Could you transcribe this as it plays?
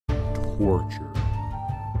torture,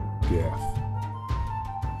 death,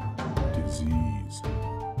 disease.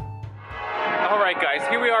 Alright guys,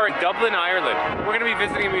 here we are in Dublin, Ireland. We're going to be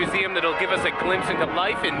visiting a museum that'll give us a glimpse into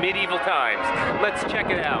life in medieval times. Let's check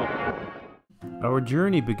it out. Our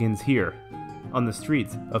journey begins here, on the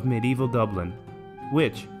streets of medieval Dublin,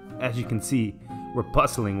 which, as you can see, were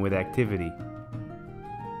bustling with activity.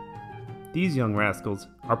 These young rascals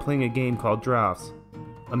are playing a game called draughts,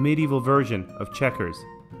 a medieval version of checkers,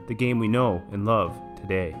 the game we know and love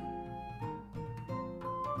today.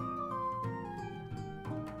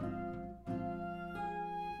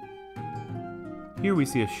 Here we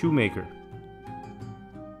see a shoemaker.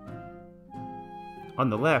 On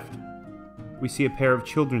the left, we see a pair of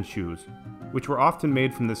children's shoes, which were often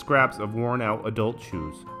made from the scraps of worn-out adult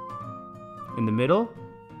shoes. In the middle,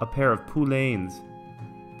 a pair of poulaines.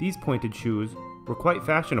 These pointed shoes were quite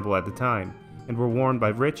fashionable at the time and were worn by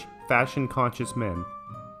rich, fashion-conscious men.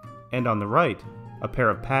 And on the right, a pair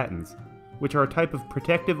of pattens, which are a type of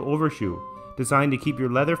protective overshoe designed to keep your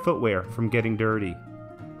leather footwear from getting dirty.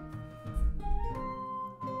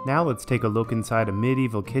 Now let's take a look inside a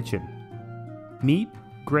medieval kitchen. Meat,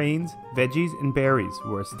 grains, veggies, and berries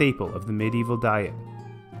were a staple of the medieval diet.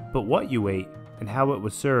 But what you ate and how it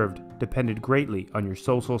was served depended greatly on your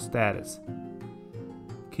social status.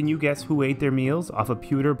 Can you guess who ate their meals off a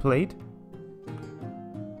pewter plate?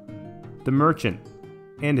 The merchant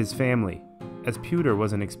and his family, as pewter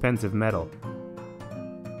was an expensive metal.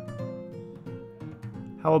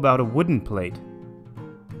 How about a wooden plate?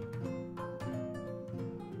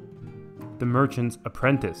 The merchant's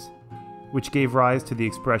apprentice, which gave rise to the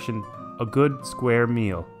expression, a good square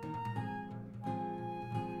meal.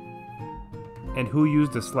 And who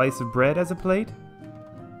used a slice of bread as a plate?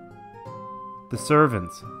 The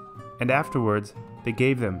servants, and afterwards they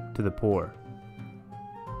gave them to the poor.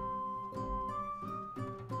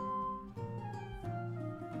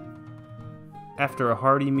 After a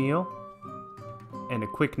hearty meal and a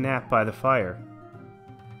quick nap by the fire,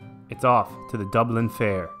 it's off to the Dublin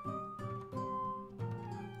Fair.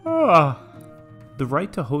 The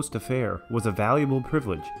right to host a fair was a valuable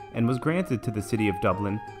privilege and was granted to the city of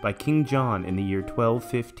Dublin by King John in the year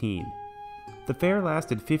 1215. The fair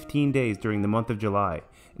lasted 15 days during the month of July,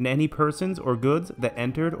 and any persons or goods that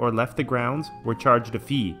entered or left the grounds were charged a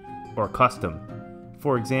fee, or custom.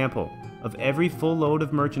 For example, of every full load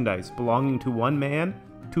of merchandise belonging to one man,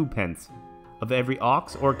 2 pence. Of every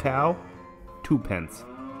ox or cow, 2 pence.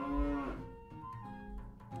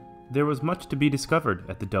 There was much to be discovered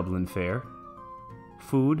at the Dublin Fair.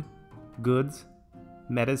 Food, goods,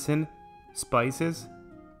 medicine, spices,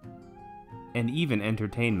 and even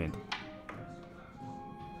entertainment.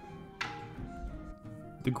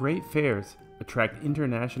 The great fairs attract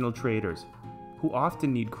international traders who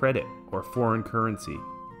often need credit or foreign currency.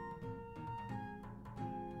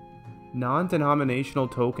 Non-denominational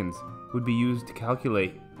tokens would be used to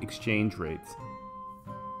calculate exchange rates.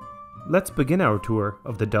 Let's begin our tour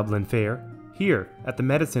of the Dublin Fair here at the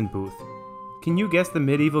medicine booth. Can you guess the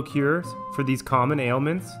medieval cures for these common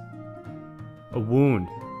ailments? A wound.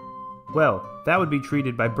 Well, that would be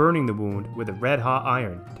treated by burning the wound with a red-hot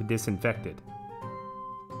iron to disinfect it.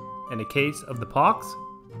 And a case of the pox?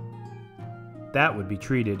 That would be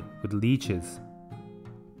treated with leeches.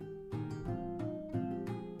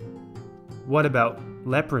 What about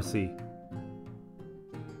leprosy?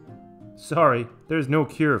 Sorry, there's no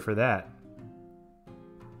cure for that.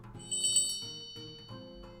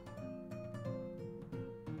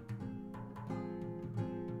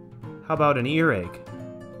 How about an earache?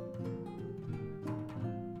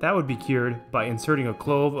 That would be cured by inserting a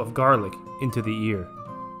clove of garlic into the ear.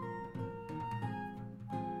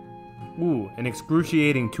 Ooh, an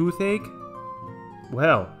excruciating toothache?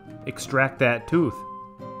 Well, extract that tooth.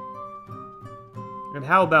 And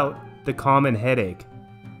how about the common headache?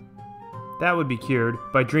 That would be cured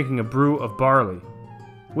by drinking a brew of barley.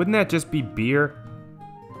 Wouldn't that just be beer?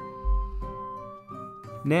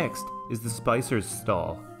 Next is the spicer's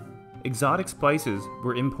stall. Exotic spices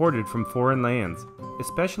were imported from foreign lands,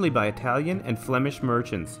 especially by Italian and Flemish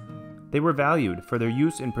merchants. They were valued for their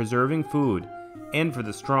use in preserving food and for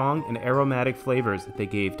the strong and aromatic flavors that they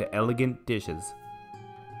gave to elegant dishes.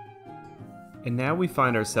 And now we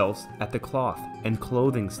find ourselves at the cloth and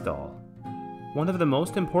clothing stall. One of the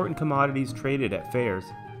most important commodities traded at fairs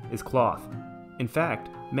is cloth. In fact,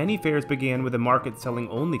 many fairs began with a market selling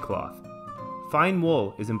only cloth. Fine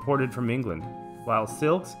wool is imported from England, while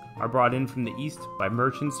silks are brought in from the east by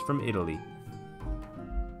merchants from Italy.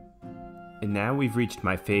 And now we've reached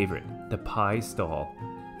my favorite, the pie stall.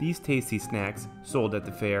 These tasty snacks, sold at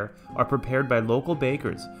the fair, are prepared by local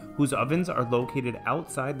bakers whose ovens are located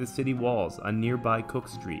outside the city walls on nearby Cook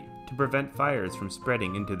Street to prevent fires from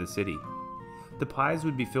spreading into the city. The pies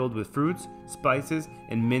would be filled with fruits, spices,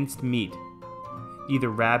 and minced meat. Either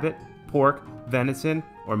rabbit, pork, venison,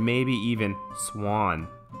 or maybe even swan.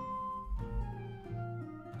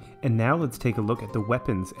 And now let's take a look at the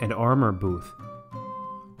weapons and armor booth.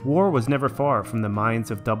 War was never far from the minds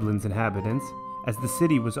of Dublin's inhabitants, as the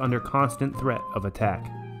city was under constant threat of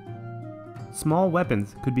attack. Small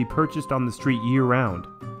weapons could be purchased on the street year-round.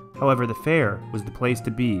 However, the fair was the place to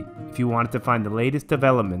be if you wanted to find the latest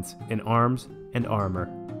developments in arms and armor.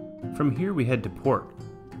 From here we head to port,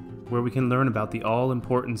 where we can learn about the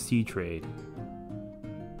all-important sea trade.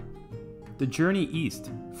 The journey east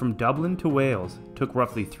from Dublin to Wales took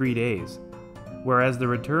roughly 3 days, whereas the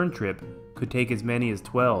return trip could take as many as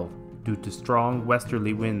 12 due to strong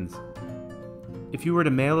westerly winds. If you were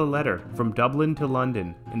to mail a letter from Dublin to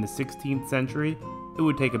London in the 16th century, it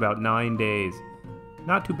would take about 9 days.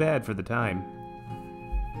 Not too bad for the time.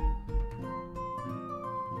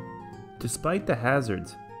 Despite the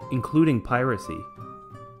hazards, including piracy,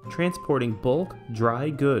 transporting bulk dry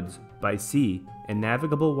goods by sea and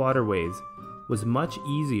navigable waterways was much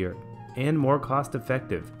easier and more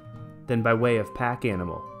cost-effective than by way of pack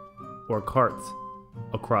animal or carts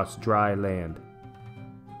across dry land.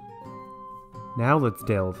 Now let's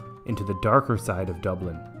delve into the darker side of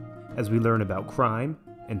Dublin as we learn about crime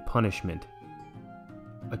and punishment.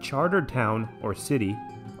 A chartered town or city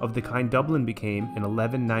of the kind Dublin became in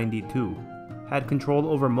 1192 had control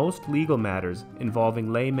over most legal matters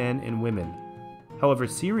involving laymen and women. However,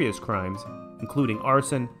 serious crimes, including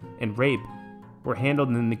arson and rape, were handled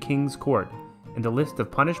in the king's court, and the list of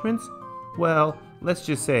punishments? Well, let's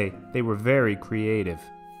just say they were very creative.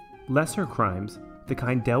 Lesser crimes, the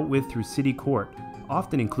kind dealt with through city court,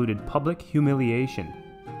 often included public humiliation.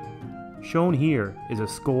 Shown here is a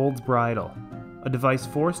scold's bridle, a device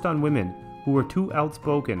forced on women who were too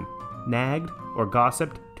outspoken, nagged, or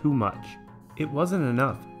gossiped too much. It wasn't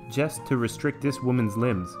enough just to restrict this woman's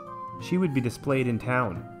limbs. She would be displayed in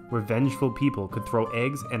town, where vengeful people could throw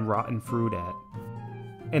eggs and rotten fruit at.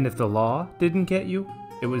 And if the law didn't get you,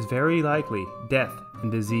 it was very likely death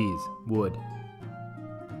and disease would.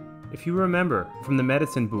 If you remember from the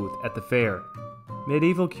medicine booth at the fair,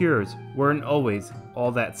 medieval cures weren't always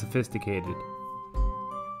all that sophisticated.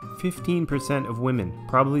 15% of women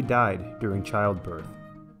probably died during childbirth.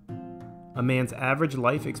 A man's average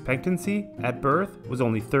life expectancy at birth was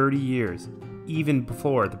only 30 years, even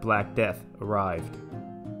before the Black Death arrived.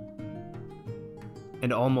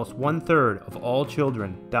 And almost 1/3 of all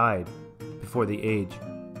children died before the age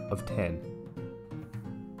of 10.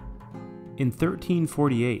 In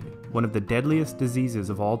 1348, one of the deadliest diseases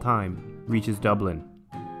of all time reaches Dublin.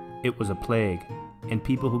 It was a plague, and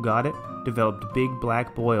people who got it developed big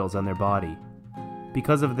black boils on their body.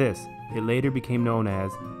 Because of this, it later became known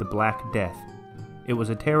as the Black Death. It was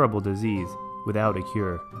a terrible disease without a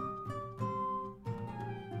cure.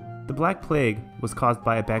 The Black Plague was caused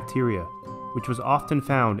by a bacteria, which was often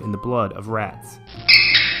found in the blood of rats.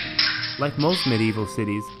 Like most medieval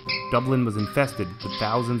cities, Dublin was infested with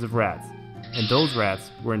thousands of rats, and those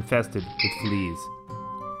rats were infested with fleas.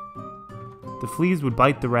 The fleas would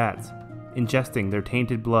bite the rats, ingesting their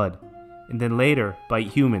tainted blood, and then later bite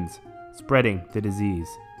humans, spreading the disease.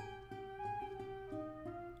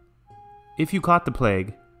 If you caught the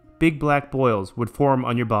plague, big black boils would form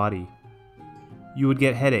on your body. You would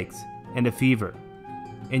get headaches and a fever,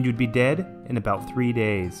 and you'd be dead in about 3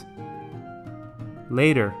 days.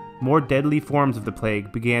 Later, more deadly forms of the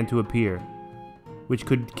plague began to appear, which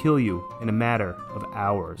could kill you in a matter of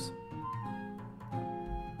hours.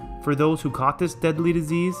 For those who caught this deadly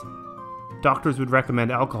disease, doctors would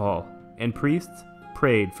recommend alcohol, and priests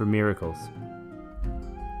prayed for miracles.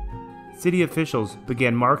 City officials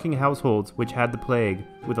began marking households which had the plague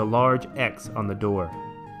with a large X on the door.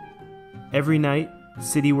 Every night,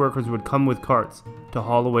 city workers would come with carts to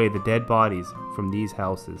haul away the dead bodies from these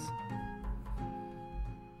houses.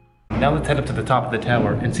 Now let's head up to the top of the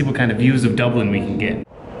tower and see what kind of views of Dublin we can get.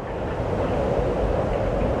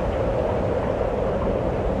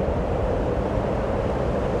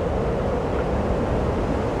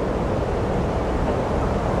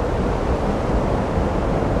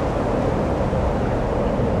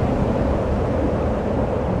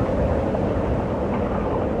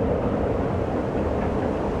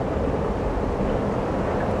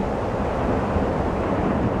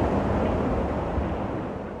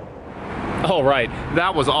 All right,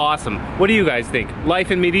 that was awesome. What do you guys think?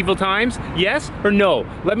 Life in medieval times? Yes or no?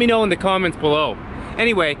 Let me know in the comments below.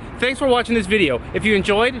 Anyway, thanks for watching this video. If you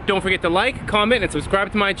enjoyed, don't forget to like, comment, and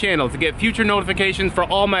subscribe to my channel to get future notifications for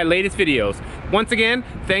all my latest videos. Once again,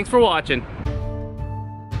 thanks for watching.